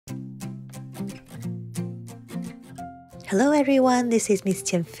Hello everyone, this is Miss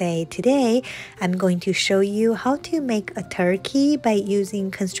Qian Fei. Today, I'm going to show you how to make a turkey by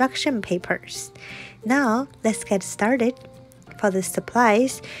using construction papers. Now, let's get started. For the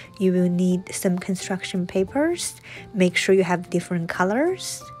supplies, you will need some construction papers. Make sure you have different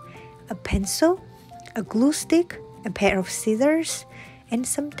colors, a pencil, a glue stick, a pair of scissors, and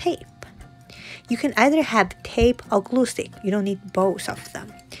some tape. You can either have tape or glue stick. You don't need both of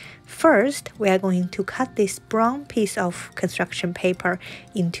them. First, we are going to cut this brown piece of construction paper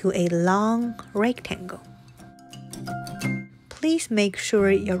into a long rectangle. Please make sure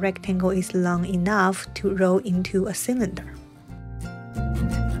your rectangle is long enough to roll into a cylinder.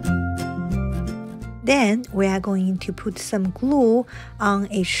 Then, we are going to put some glue on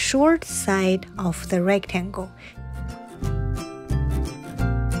a short side of the rectangle.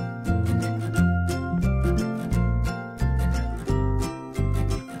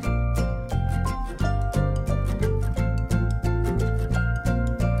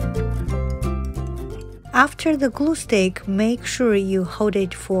 After the glue stick, make sure you hold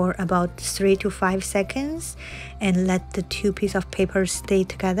it for about 3 to 5 seconds and let the two pieces of paper stay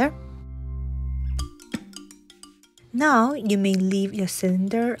together. Now, you may leave your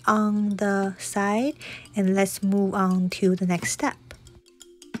cylinder on the side and let's move on to the next step.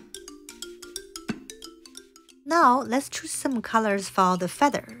 Now, let's choose some colors for the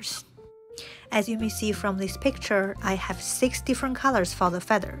feathers. As you may see from this picture, I have 6 different colors for the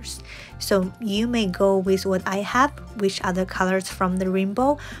feathers. So you may go with what I have, which are the colors from the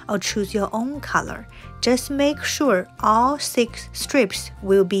rainbow, or choose your own color. Just make sure all 6 strips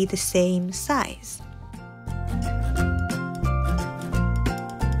will be the same size.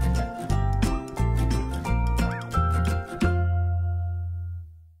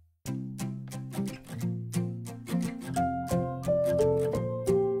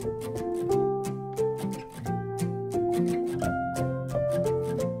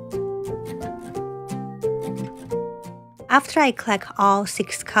 After I collect all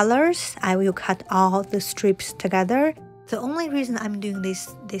 6 colors, I will cut all the strips together. The only reason I'm doing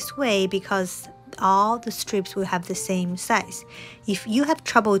this way because all the strips will have the same size. If you have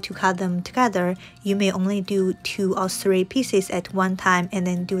trouble to cut them together, you may only do 2 or 3 pieces at one time and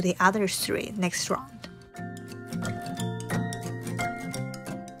then do the other 3 next round.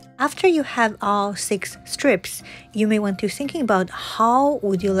 After you have all 6 strips, you may want to think about how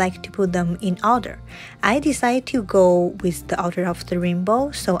would you like to put them in order. I decided to go with the order of the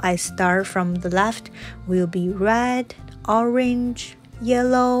rainbow, so I start from the left will be red, orange,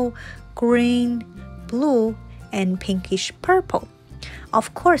 yellow, green, blue, and pinkish purple.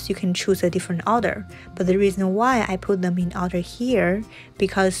 Of course, you can choose a different order, but the reason why I put them in order here,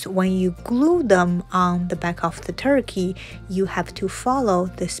 because when you glue them on the back of the turkey, you have to follow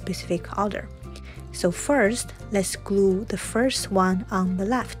the specific order. So first, let's glue the first one on the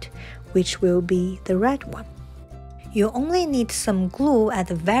left, which will be the red one. You only need some glue at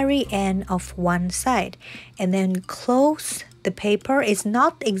the very end of one side, and then close the paper. It's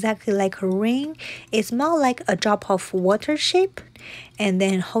not exactly like a ring, it's more like a drop of water shape, and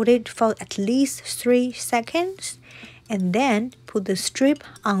then hold it for at least 3 seconds, and then put the strip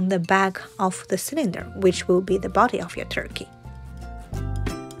on the back of the cylinder, which will be the body of your turkey.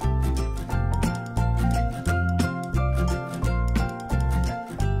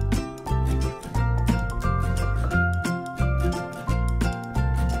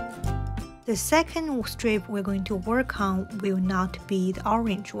 The second strip we're going to work on will not be the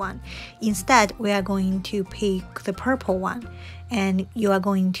orange one. Instead, we are going to pick the purple one, and you are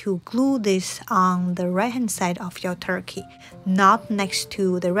going to glue this on the right hand side of your turkey, not next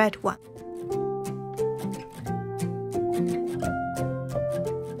to the red one.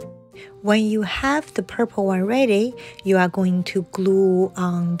 When you have the purple one ready, you are going to glue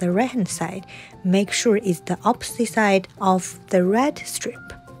on the right hand side. Make sure it's the opposite side of the red strip.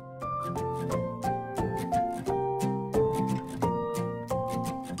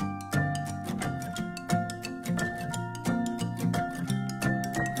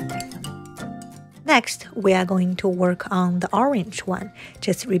 Next, we are going to work on the orange one.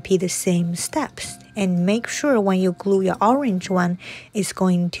 Just repeat the same steps and make sure when you glue your orange one, it's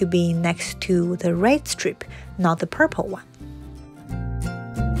going to be next to the red strip, not the purple one.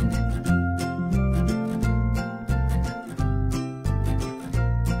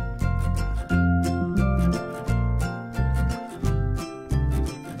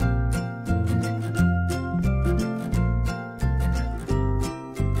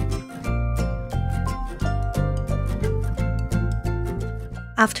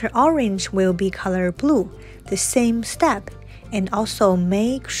 After orange will be color blue, the same step, and also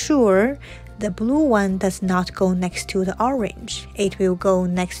make sure the blue one does not go next to the orange. It will go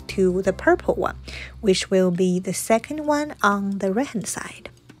next to the purple one, which will be the second one on the right hand side.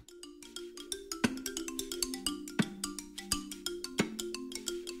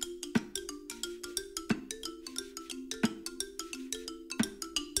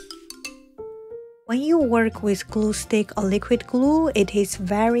 When you work with glue stick or liquid glue, it is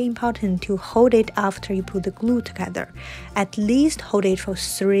very important to hold it after you put the glue together. At least hold it for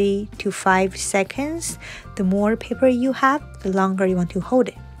 3 to 5 seconds. The more paper you have, the longer you want to hold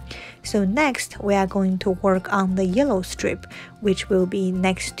it. So next, we are going to work on the yellow strip, which will be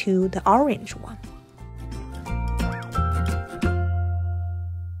next to the orange one.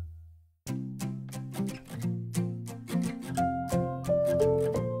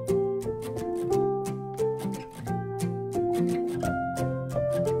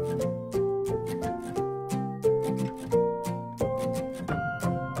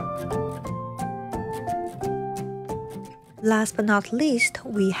 Last but not least,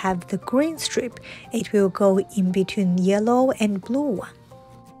 we have the green strip. It will go in between yellow and blue one.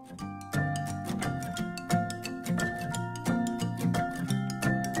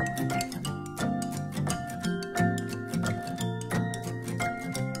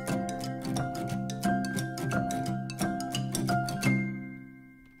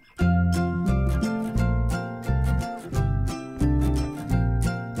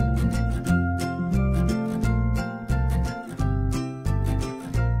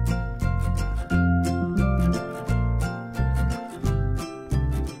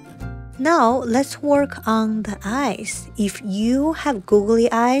 Now let's work on the eyes. If you have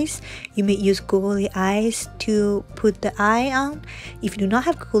googly eyes, you may use googly eyes to put the eye on. If you do not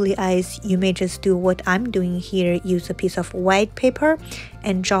have googly eyes, you may just do what I'm doing here. Use a piece of white paper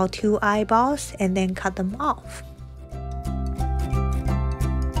and draw 2 eyeballs and then cut them off.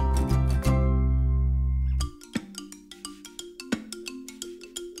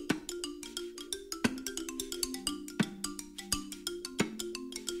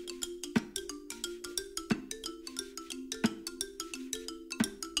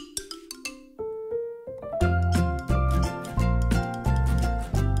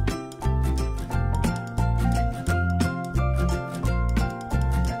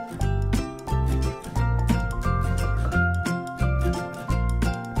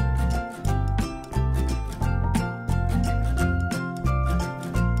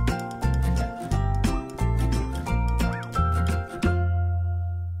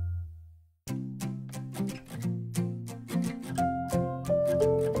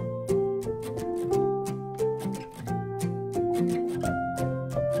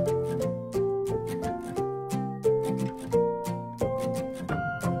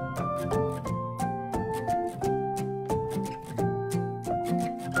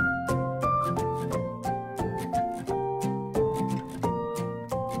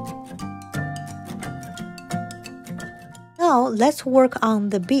 Now let's work on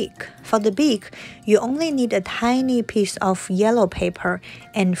the beak. For the beak, you only need a tiny piece of yellow paper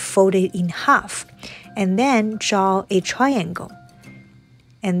and fold it in half, and then draw a triangle.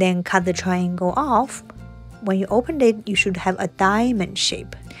 And then cut the triangle off. When you open it, you should have a diamond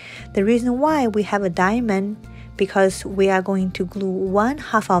shape. The reason why we have a diamond because we are going to glue one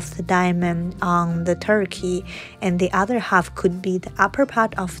half of the diamond on the turkey, and the other half could be the upper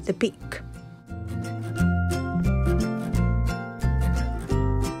part of the beak.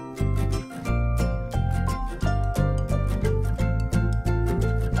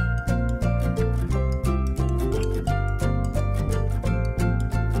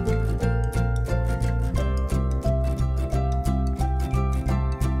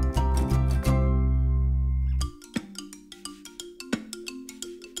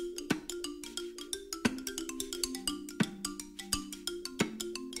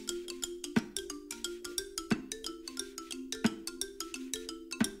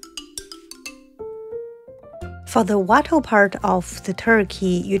 For the wattle part of the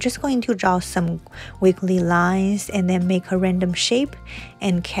turkey, you're just going to draw some wiggly lines and then make a random shape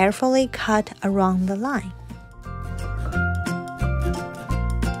and carefully cut around the line.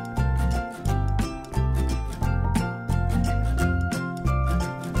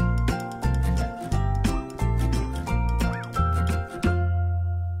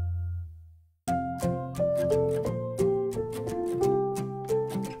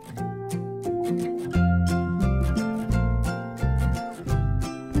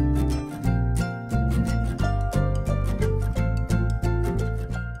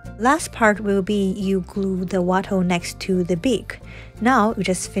 Last part will be you glue the wattle next to the beak. Now you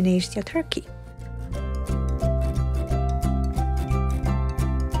just finished your turkey.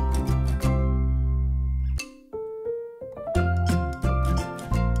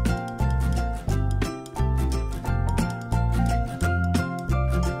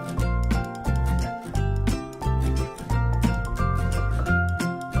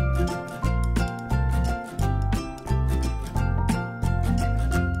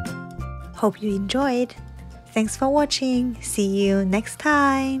 Hope you enjoyed. Thanks for watching. See you next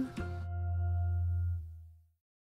time.